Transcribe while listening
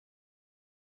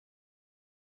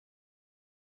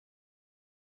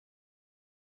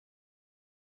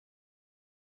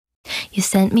You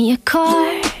sent me a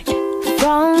card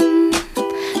from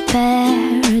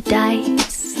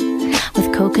paradise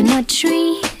with coconut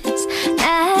trees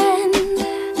and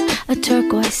a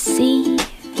turquoise sea.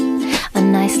 A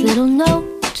nice little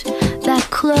note that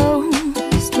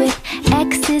closed with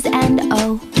X's and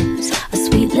O's. A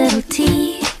sweet little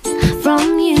tease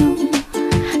from you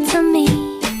to me.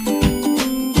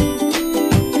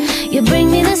 You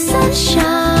bring me the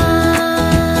sunshine.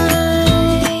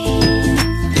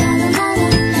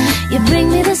 You bring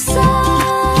me the sun.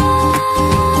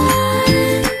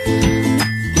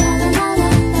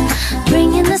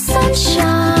 Bringing the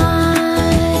sunshine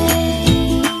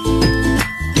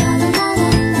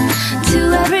to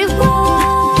everyone.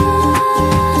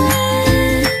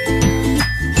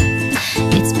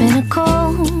 It's been a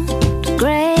cold,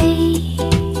 gray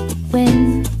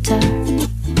winter,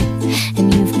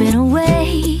 and you've been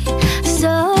away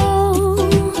so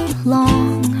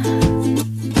long.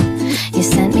 You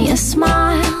sent me a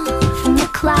smile from the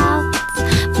clouds,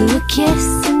 blew a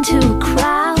kiss into a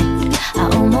crowd. I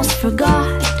almost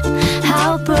forgot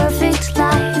how perfect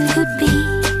life could be.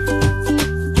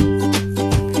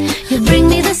 You bring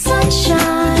me the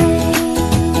sunshine.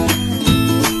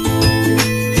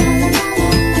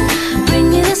 Bring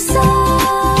me the sun.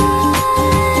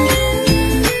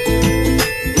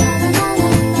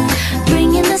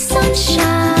 Bringing the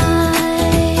sunshine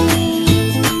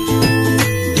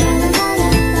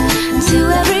to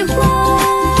everyone.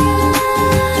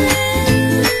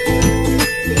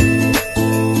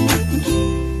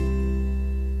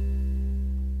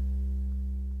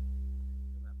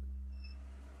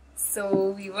 So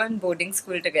we were in boarding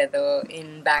school together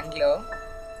in Bangalore,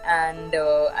 and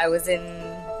I was in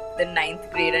the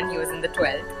 9th grade and he was in the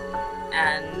 12th,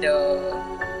 and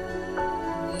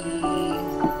we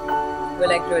were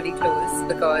like really close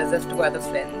because of two other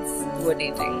friends who were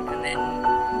dating, and then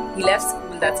he left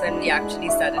school. That's when we actually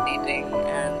started dating,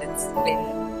 and it's been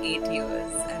 8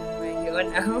 years and we're here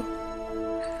now.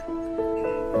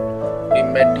 We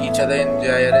met each other in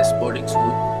JIRS boarding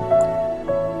school.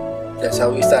 That's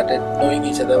how we started knowing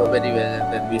each other very well,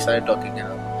 and then we started talking.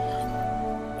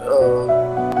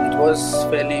 It was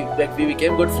fairly like we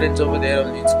became good friends over there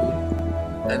only in school,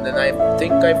 and then I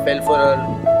think I fell for her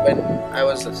when I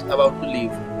was about to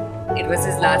leave. It was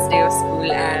his last day of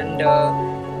school, and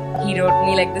he wrote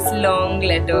me like this long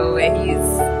letter where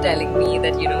he's telling me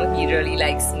that, you know, he really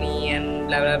likes me and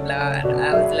blah blah blah, and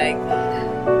I was like,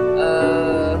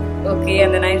 okay,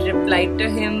 and then I replied to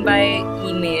him by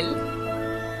email,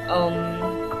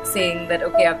 saying that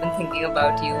okay, I've been thinking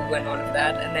about you and all of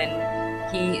that, and then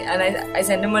I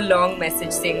sent him a long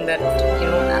message saying that, you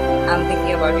know, I'm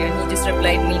thinking about you, and he just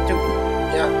replied me too.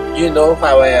 Yeah, you know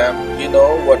how I am, you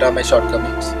know what are my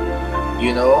shortcomings,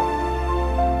 you know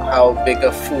how big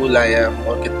a fool I am,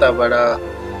 or kitna bada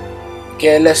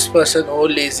careless person, or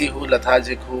lazy who,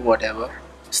 lethargic who, whatever.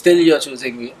 Still you're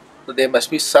choosing me, so there must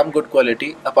be some good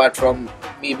quality apart from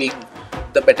me being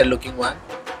the better looking one.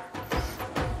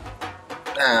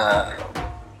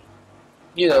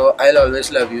 You know, I'll always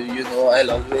love you, you know,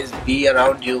 I'll always be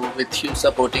around you, with you,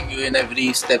 supporting you in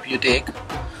every step you take,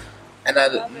 and I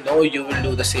know you will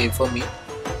do the same for me.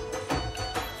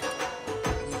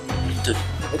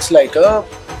 It's like a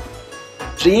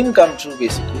dream come true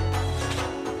basically.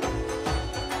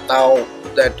 Now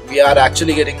that we are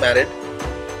actually getting married,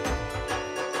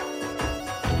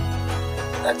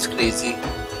 that's crazy.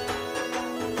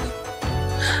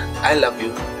 I love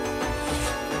you.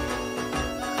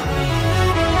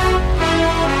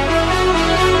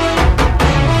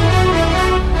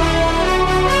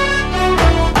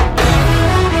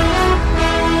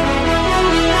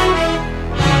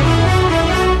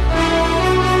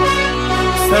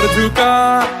 Sir झुका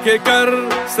के कर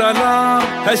सलाम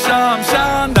है शाम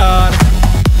शानदार,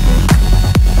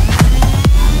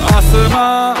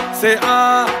 आसमां से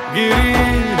आ गिरी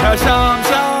है शाम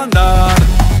शानदार।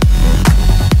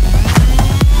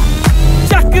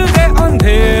 चक दे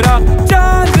अंधेरा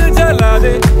चांद जला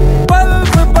दे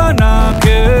बल्ब बना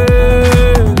के,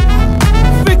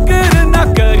 फिक्र न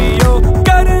करियो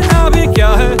करना भी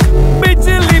क्या है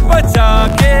बिजली बचा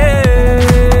के।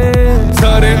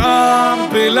 सारे आम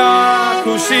पिला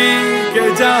खुशी के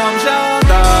जाम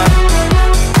शानदार,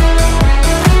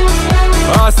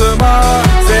 आसमां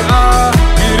से आ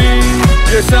गिरी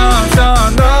ये शाम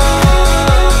शानदार।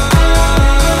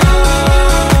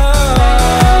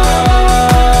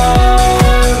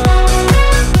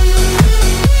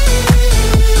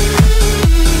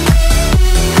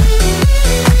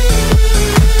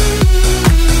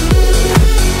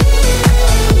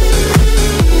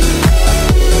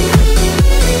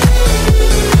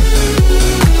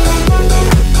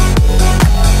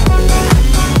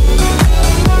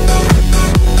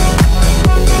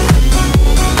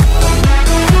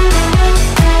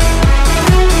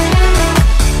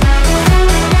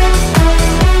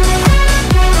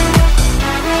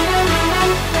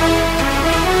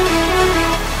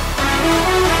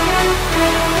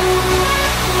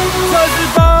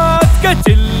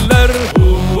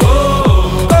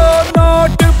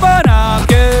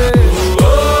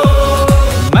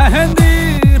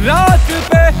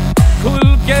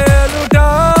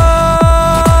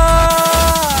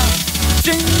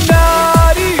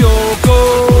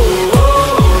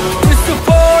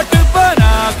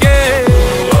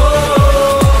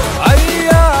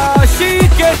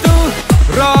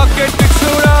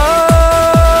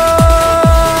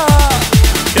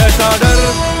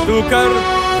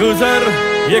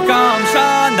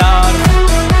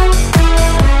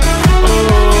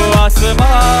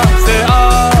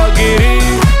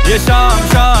 शाम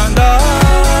शानदार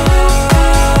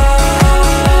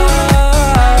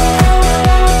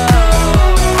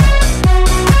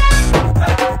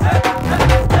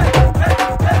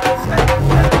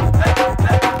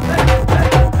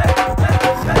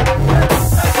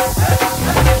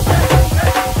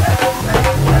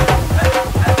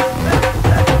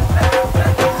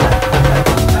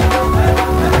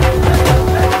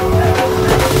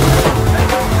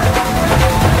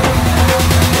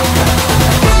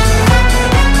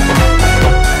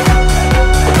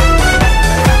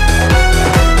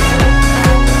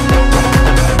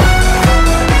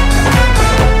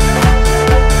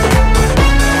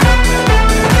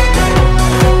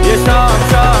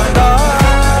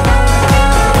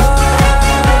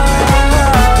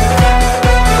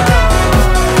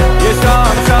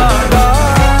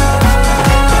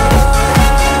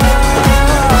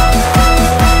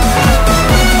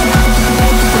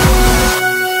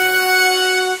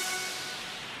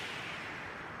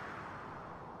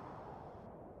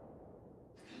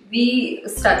We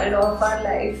started off our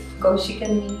life, Kaushik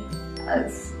and me,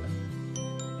 as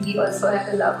we also had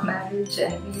a love marriage,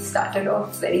 and we started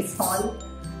off very small.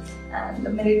 And the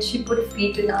minute she put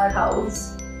feet in our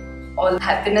house, all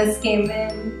happiness came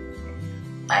in.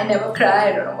 I never cry.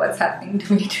 I don't know what's happening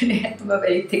to me today. I'm a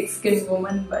very thick-skinned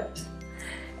woman, but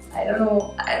I don't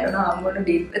know how I'm going to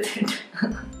deal with it.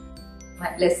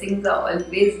 My blessings are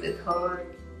always with her.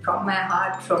 From my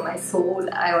heart, from my soul,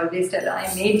 I always tell her,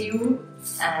 I made you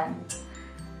and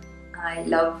I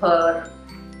love her.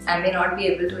 I may not be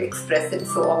able to express it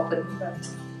so often, but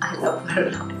I love her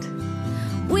a lot.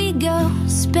 We go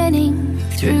spinning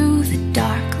through the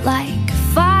dark like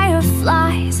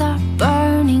fireflies. Our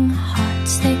burning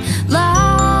hearts, they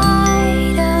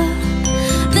light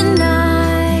up the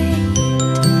night.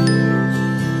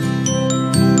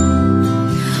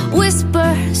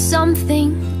 Whisper something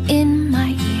in my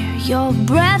ear. Your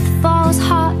breath falls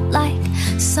hot like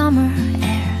summer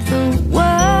air. The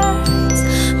words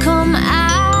come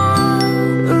out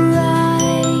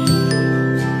right.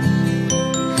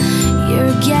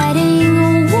 You're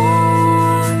getting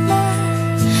warmer.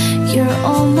 You're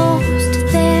almost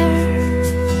there.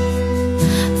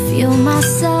 Feel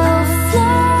myself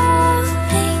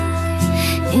floating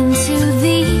into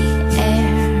the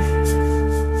air.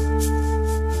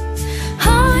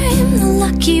 I'm the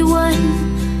lucky one.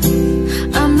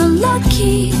 I'm the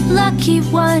lucky, lucky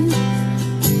one,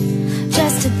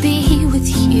 just to be with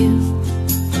you,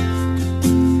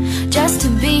 just to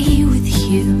be with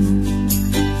you.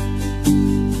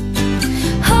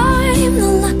 I'm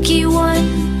the lucky one.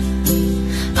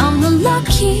 I'm the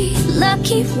lucky,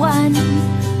 lucky one,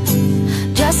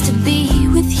 just to be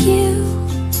with you.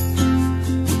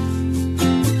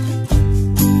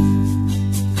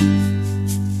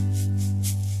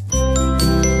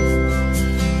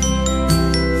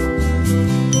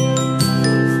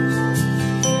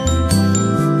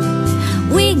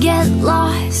 Get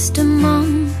lost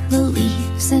among the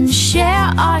leaves and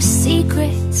share our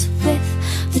secrets with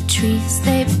the trees.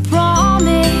 They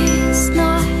promise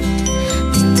not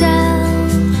to tell.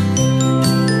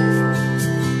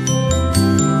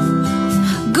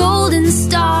 Golden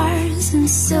stars and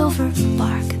silver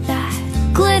bark that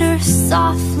glitter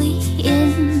softly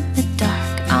in the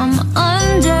dark. I'm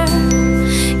under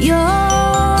your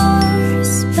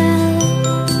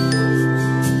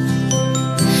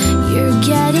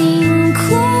getting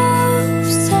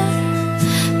closer,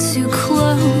 too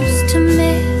close to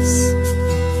miss.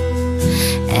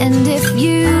 And if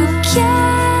you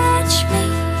catch me,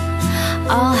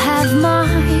 I'll have my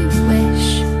wish.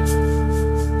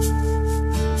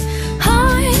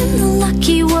 I'm the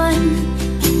lucky one.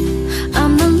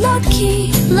 I'm the lucky,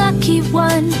 lucky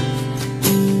one,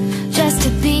 just to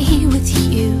be with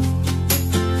you,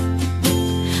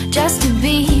 just to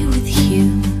be with you.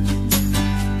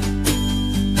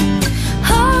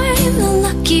 I'm the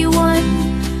lucky one.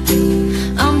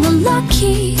 I'm the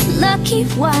lucky, lucky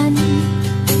one,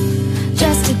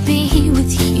 just to be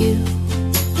with you,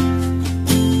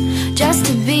 just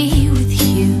to be with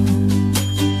you.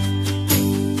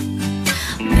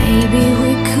 Maybe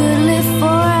we could live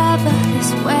forever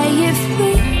this way if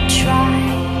we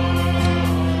tried.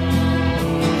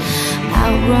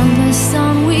 Outrun the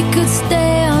sun, we could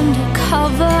stay under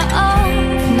cover of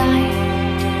night.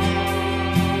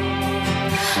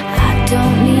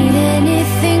 Don't need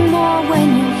anything more when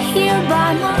you're here by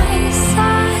my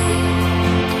side.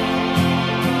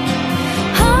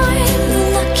 I'm the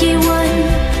lucky one.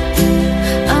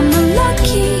 I'm the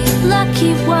lucky,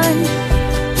 lucky one,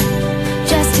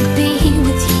 just to be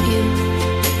with you,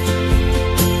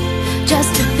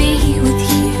 just to be with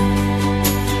you.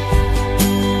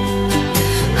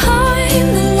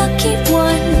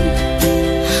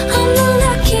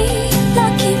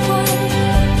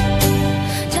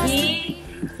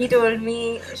 He told me,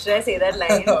 should I say that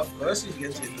line? Of course you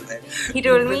can say the line. He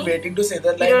told You've me. been waiting to say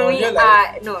that He line told all me, your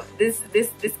life. no,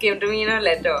 this came to me in a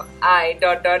letter. I ...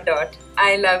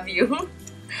 I love you.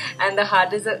 And the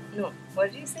heart is a... No,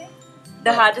 what did you say?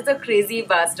 The heart is a crazy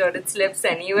bastard. It slips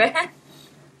anywhere.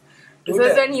 This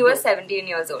was when he was 17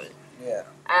 years old. Yeah.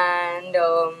 And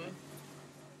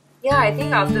yeah, I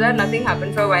think after that nothing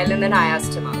happened for a while, and then I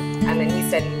asked him out. And then he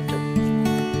said me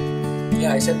too.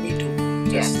 Yeah, I said me too.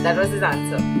 Just Yeah, that was his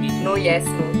answer. No, yes,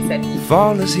 no, he said me.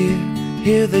 Fall is here,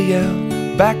 hear the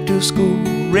yell. Back to school,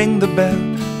 ring the bell.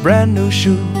 Brand new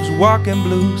shoes, walking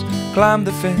blues. Climb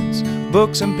the fence,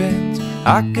 books and pens.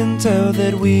 I can tell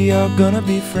that we are gonna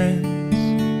be friends.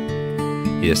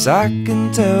 Yes, I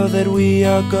can tell that we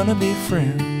are gonna be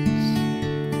friends.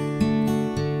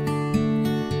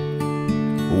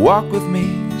 Walk with me,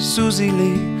 Susie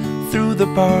Lee, through the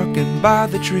park and by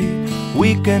the tree.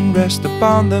 We can rest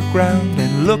upon the ground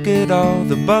and look at all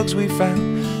the bugs we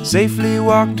found. Safely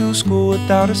walk to school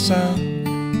without a sound.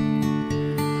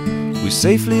 We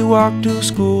safely walk to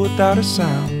school without a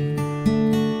sound.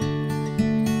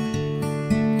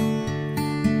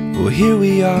 Well, here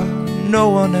we are, no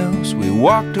one else. We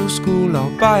walk to school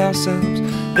all by ourselves.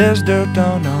 There's dirt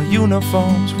on our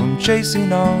uniforms from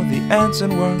chasing all the ants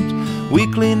and worms. We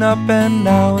clean up and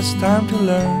now it's time to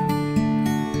learn.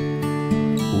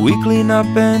 We clean up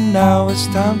and now it's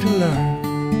time to learn.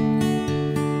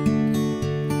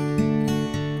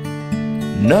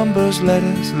 Numbers,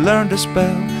 letters, learn to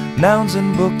spell. Nouns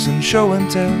and books and show and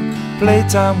tell.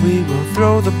 Playtime we will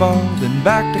throw the ball. Then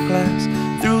back to class,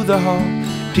 through the hall.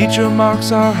 Teacher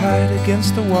marks our height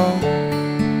against the wall.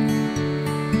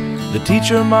 The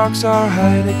teacher marks our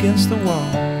height against the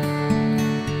wall.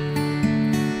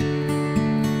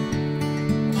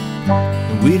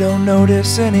 We don't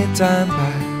notice any time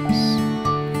pass,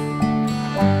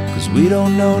 'cause we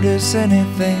don't notice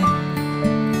anything.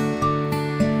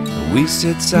 We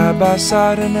sit side by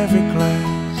side in every class.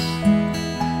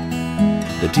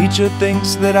 The teacher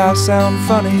thinks that I sound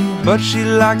funny, but she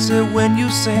likes it when you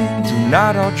sing.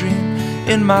 Tonight I'll dream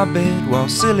in my bed while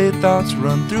silly thoughts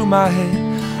run through my head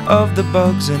of the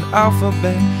bugs in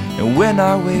alphabet. And when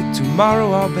I wake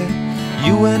tomorrow I'll bet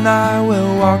you and I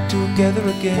will walk together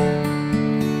again.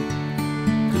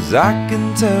 'Cause I can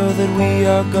tell that we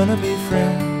are gonna be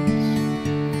friends.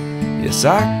 Yes,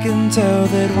 I can tell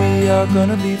that we are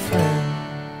gonna be friends.